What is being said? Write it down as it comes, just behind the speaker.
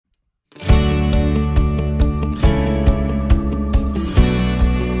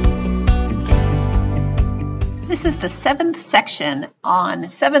This is the 7th section on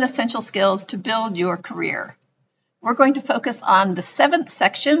 7 essential skills to build your career. We're going to focus on the 7th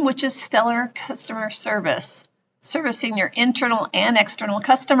section, which is stellar customer service, servicing your internal and external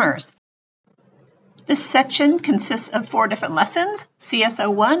customers. This section consists of 4 different lessons: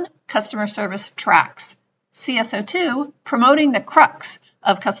 CS01, customer service tracks; CS02, promoting the crux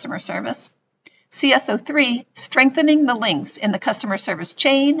of customer service; CS03, strengthening the links in the customer service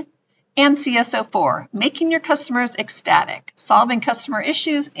chain; and CS04, making your customers ecstatic, solving customer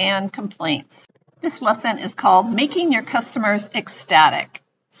issues and complaints. This lesson is called Making Your Customers Ecstatic,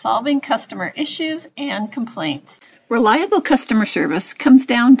 Solving Customer Issues and Complaints. Reliable customer service comes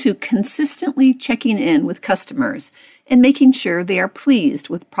down to consistently checking in with customers and making sure they are pleased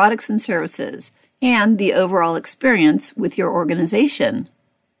with products and services and the overall experience with your organization.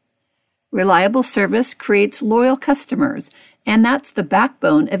 Reliable service creates loyal customers, and that's the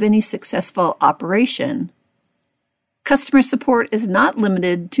backbone of any successful operation. Customer support is not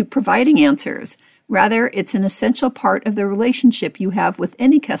limited to providing answers. Rather, it's an essential part of the relationship you have with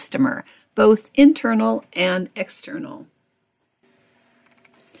any customer, both internal and external.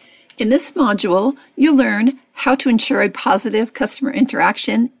 In this module, you'll learn how to ensure a positive customer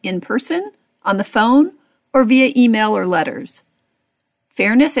interaction in person, on the phone, or via email or letters.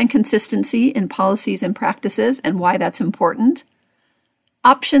 Fairness and consistency in policies and practices and why that's important.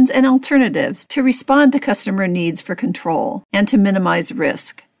 Options and alternatives to respond to customer needs for control and to minimize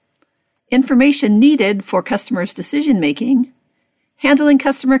risk. Information needed for customers' decision-making. Handling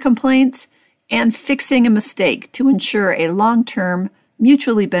customer complaints, and fixing a mistake to ensure a long-term,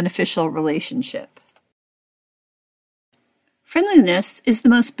 mutually beneficial relationship. Friendliness is the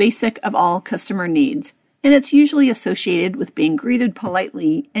most basic of all customer needs, and it's usually associated with being greeted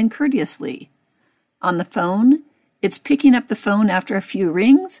politely and courteously. On the phone, it's picking up the phone after a few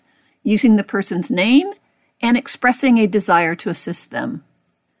rings, using the person's name, and expressing a desire to assist them.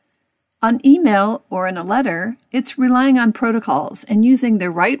 On email or in a letter, it's relying on protocols and using the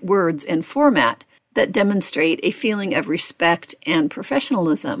right words and format that demonstrate a feeling of respect and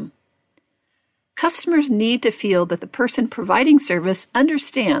professionalism. Customers need to feel that the person providing service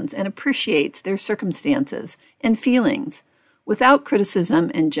understands and appreciates their circumstances and feelings without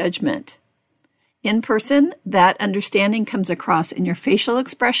criticism and judgment. In person, that understanding comes across in your facial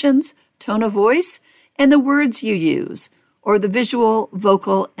expressions, tone of voice, and the words you use, or the visual,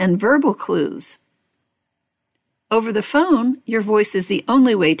 vocal, and verbal clues. Over the phone, your voice is the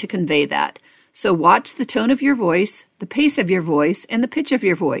only way to convey that, so watch the tone of your voice, the pace of your voice, and the pitch of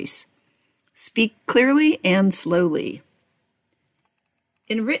your voice. Speak clearly and slowly.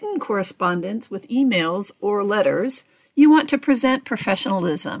 In written correspondence with emails or letters, you want to present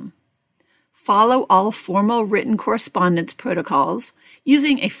professionalism. Follow all formal written correspondence protocols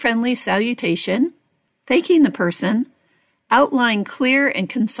using a friendly salutation, thanking the person, outline clear and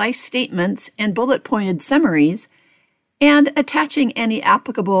concise statements and bullet-pointed summaries, and attaching any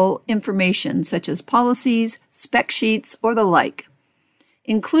applicable information such as policies, spec sheets, or the like.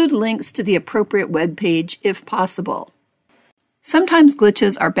 Include links to the appropriate web page if possible. Sometimes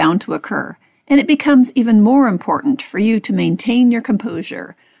glitches are bound to occur, and it becomes even more important for you to maintain your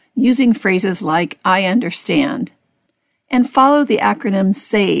composure, using phrases like "I understand," and follow the acronym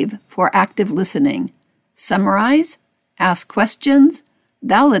SAVE for active listening. Summarize, ask questions,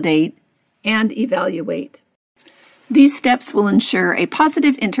 validate, and evaluate. These steps will ensure a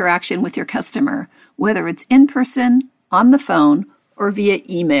positive interaction with your customer, whether it's in person, on the phone, or via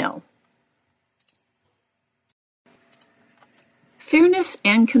email. Fairness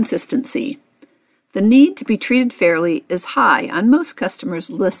and consistency. The need to be treated fairly is high on most customers'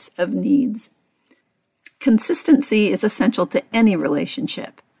 lists of needs. Consistency is essential to any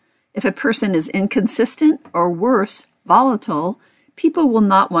relationship. If a person is inconsistent or worse, volatile, people will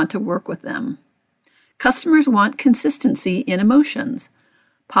not want to work with them. Customers want consistency in emotions.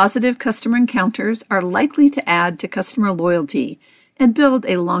 Positive customer encounters are likely to add to customer loyalty and build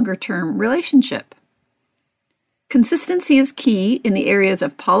a longer-term relationship. Consistency is key in the areas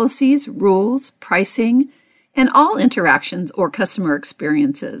of policies, rules, pricing, and all interactions or customer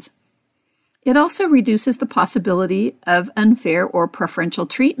experiences. It also reduces the possibility of unfair or preferential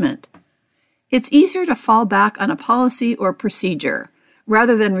treatment. It's easier to fall back on a policy or procedure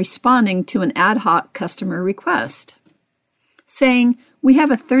rather than responding to an ad hoc customer request. Saying, "We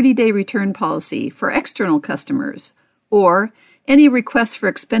have a 30-day return policy for external customers," or "Any requests for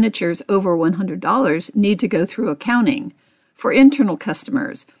expenditures over $100 need to go through accounting." For internal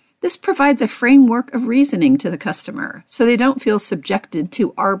customers, this provides a framework of reasoning to the customer so they don't feel subjected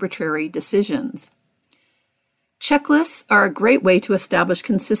to arbitrary decisions. Checklists are a great way to establish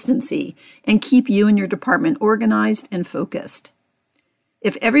consistency and keep you and your department organized and focused.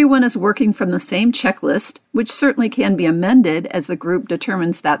 If everyone is working from the same checklist, which certainly can be amended as the group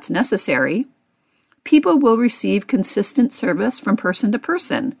determines that's necessary, people will receive consistent service from person to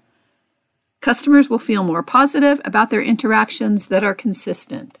person. Customers will feel more positive about their interactions that are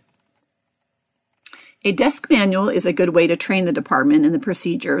consistent. A desk manual is a good way to train the department in the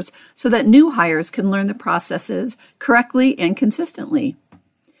procedures so that new hires can learn the processes correctly and consistently.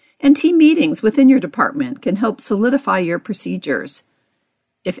 And team meetings within your department can help solidify your procedures.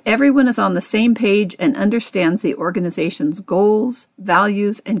 If everyone is on the same page and understands the organization's goals,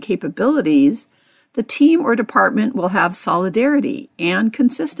 values, and capabilities, the team or department will have solidarity and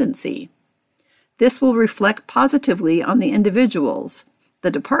consistency. This will reflect positively on the individuals,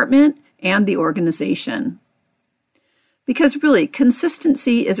 the department, and the organization. Because really,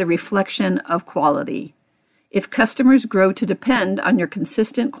 consistency is a reflection of quality. If customers grow to depend on your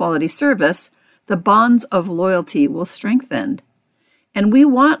consistent quality service, the bonds of loyalty will strengthen. And we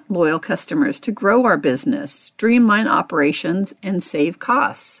want loyal customers to grow our business, streamline operations, and save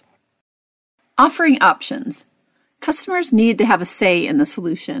costs. Offering options. Customers need to have a say in the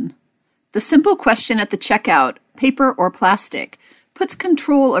solution. The simple question at the checkout, paper or plastic, puts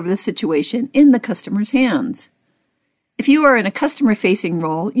control over the situation in the customer's hands. If you are in a customer-facing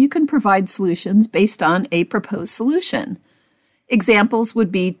role, you can provide solutions based on a proposed solution. Examples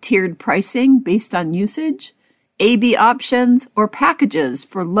would be tiered pricing based on usage, A/B options, or packages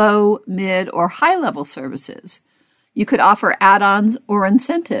for low, mid, or high-level services. You could offer add-ons or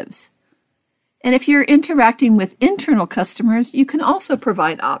incentives. And if you're interacting with internal customers, you can also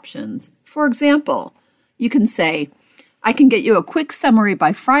provide options. For example, you can say, I can get you a quick summary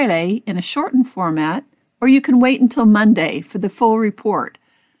by Friday in a shortened format, or you can wait until Monday for the full report.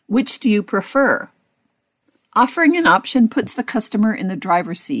 Which do you prefer? Offering an option puts the customer in the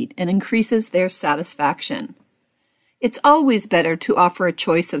driver's seat and increases their satisfaction. It's always better to offer a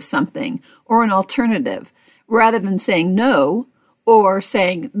choice of something or an alternative rather than saying no or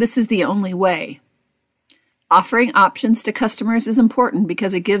saying this is the only way. Offering options to customers is important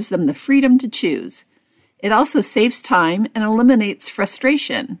because it gives them the freedom to choose. It also saves time and eliminates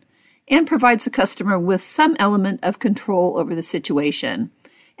frustration and provides the customer with some element of control over the situation.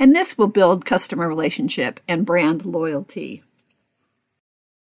 And this will build customer relationship and brand loyalty.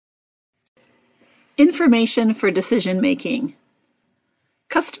 Information for decision making.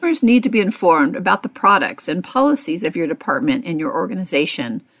 Customers need to be informed about the products and policies of your department and your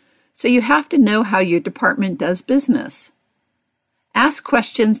organization, so you have to know how your department does business. Ask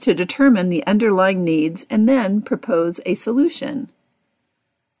questions to determine the underlying needs and then propose a solution.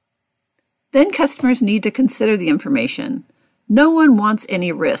 Then customers need to consider the information. No one wants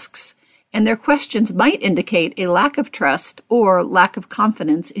any risks, and their questions might indicate a lack of trust or lack of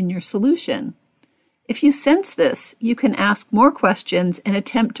confidence in your solution. If you sense this, you can ask more questions and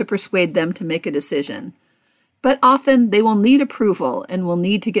attempt to persuade them to make a decision. But often they will need approval and will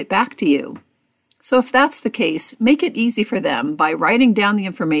need to get back to you. So if that's the case, make it easy for them by writing down the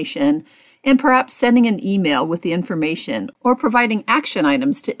information and perhaps sending an email with the information or providing action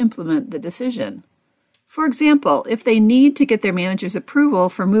items to implement the decision. For example, if they need to get their manager's approval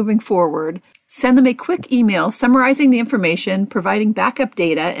for moving forward, send them a quick email summarizing the information, providing backup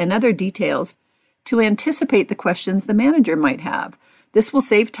data and other details to anticipate the questions the manager might have. This will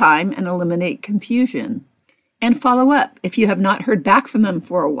save time and eliminate confusion. And follow up if you have not heard back from them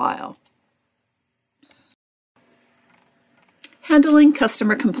for a while. Handling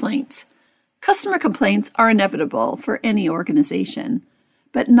customer complaints. Customer complaints are inevitable for any organization,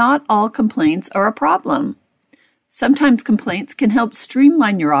 but not all complaints are a problem. Sometimes complaints can help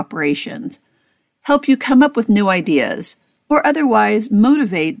streamline your operations, help you come up with new ideas, or otherwise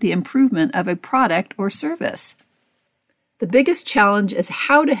motivate the improvement of a product or service. The biggest challenge is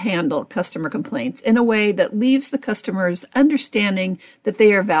how to handle customer complaints in a way that leaves the customers understanding that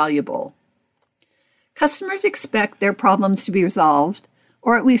they are valuable. Customers expect their problems to be resolved,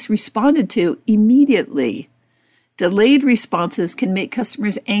 or at least responded to immediately. Delayed responses can make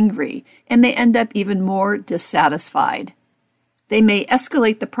customers angry, and they end up even more dissatisfied. They may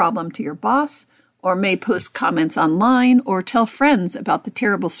escalate the problem to your boss, or may post comments online or tell friends about the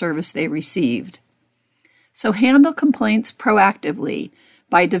terrible service they received. So handle complaints proactively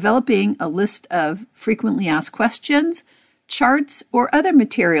by developing a list of frequently asked questions, charts, or other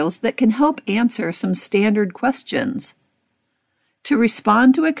materials that can help answer some standard questions. To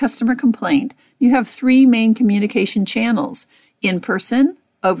respond to a customer complaint, you have 3 main communication channels: in person,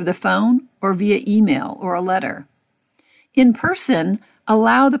 over the phone, or via email or a letter. In person,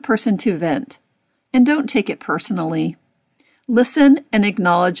 allow the person to vent. and don't take it personally. Listen and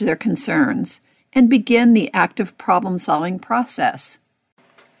acknowledge their concerns, and begin the active problem-solving process.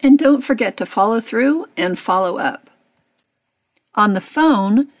 And don't forget to follow through and follow up. On the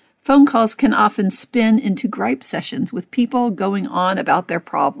phone calls can often spin into gripe sessions with people going on about their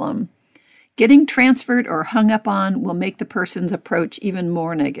problem. Getting transferred or hung up on will make the person's approach even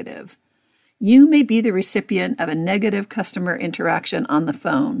more negative. You may be the recipient of a negative customer interaction on the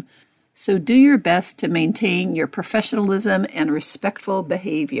phone, so do your best to maintain your professionalism and respectful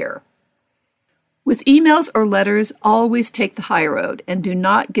behavior. With emails or letters, always take the high road and do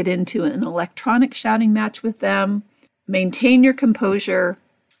not get into an electronic shouting match with them. Maintain your composure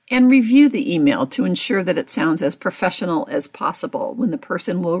and review the email to ensure that it sounds as professional as possible when the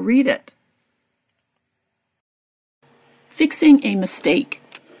person will read it. Fixing a mistake.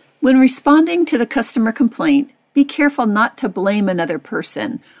 When responding to the customer complaint, be careful not to blame another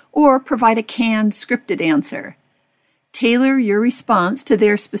person or provide a canned, scripted answer. Tailor your response to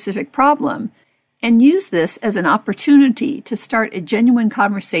their specific problem and use this as an opportunity to start a genuine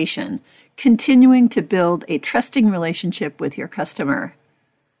conversation, continuing to build a trusting relationship with your customer.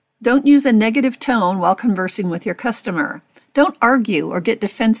 Don't use a negative tone while conversing with your customer. Don't argue or get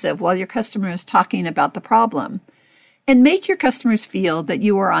defensive while your customer is talking about the problem. And make your customers feel that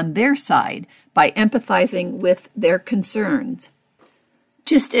you are on their side by empathizing with their concerns.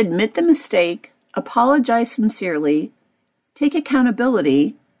 Just admit the mistake, apologize sincerely, take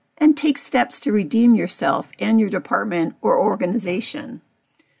accountability, and take steps to redeem yourself and your department or organization.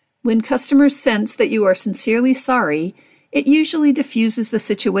 When customers sense that you are sincerely sorry, it usually diffuses the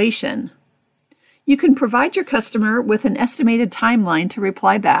situation. You can provide your customer with an estimated timeline to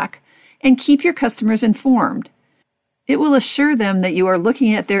reply back and keep your customers informed. It will assure them that you are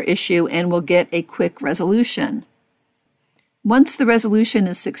looking at their issue and will get a quick resolution. Once the resolution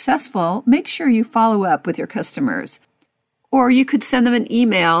is successful, make sure you follow up with your customers. Or you could send them an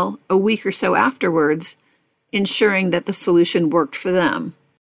email a week or so afterwards, ensuring that the solution worked for them.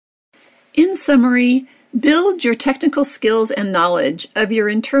 In summary, build your technical skills and knowledge of your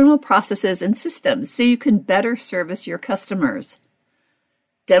internal processes and systems so you can better service your customers.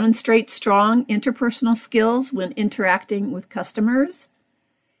 Demonstrate strong interpersonal skills when interacting with customers,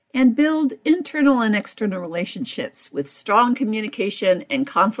 and build internal and external relationships with strong communication and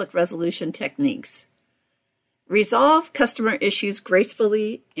conflict resolution techniques. Resolve customer issues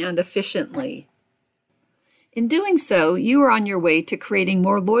gracefully and efficiently. In doing so, you are on your way to creating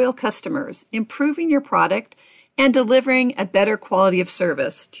more loyal customers, improving your product, and delivering a better quality of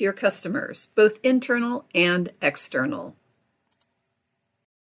service to your customers, both internal and external.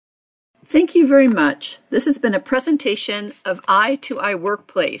 Thank you very much. This has been a presentation of I2I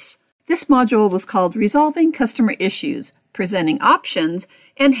Workplace. This module was called Resolving Customer Issues, Presenting Options,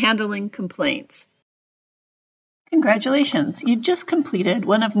 and Handling Complaints. Congratulations! You just completed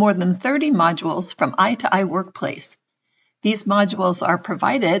one of more than 30 modules from I2I Workplace. These modules are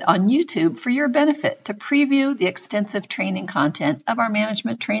provided on YouTube for your benefit to preview the extensive training content of our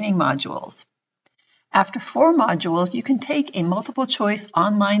management training modules. After 4 modules, you can take a multiple-choice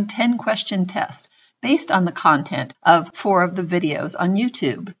online 10-question test based on the content of 4 of the videos on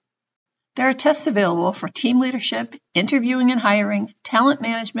YouTube. There are tests available for team leadership, interviewing and hiring, talent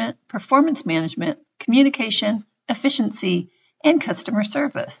management, performance management, communication, efficiency, and customer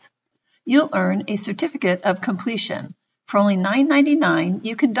service. You'll earn a certificate of completion. For only $9.99,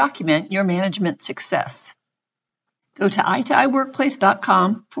 you can document your management success. Go to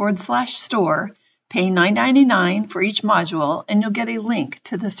i2iworkplace.com/store, pay $9.99 for each module, and you'll get a link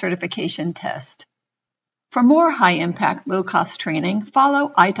to the certification test. For more high-impact, low-cost training,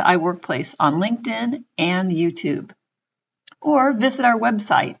 follow I2I Workplace on LinkedIn and YouTube. Or visit our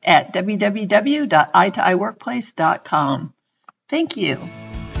website at www.i2iworkplace.com. Thank you.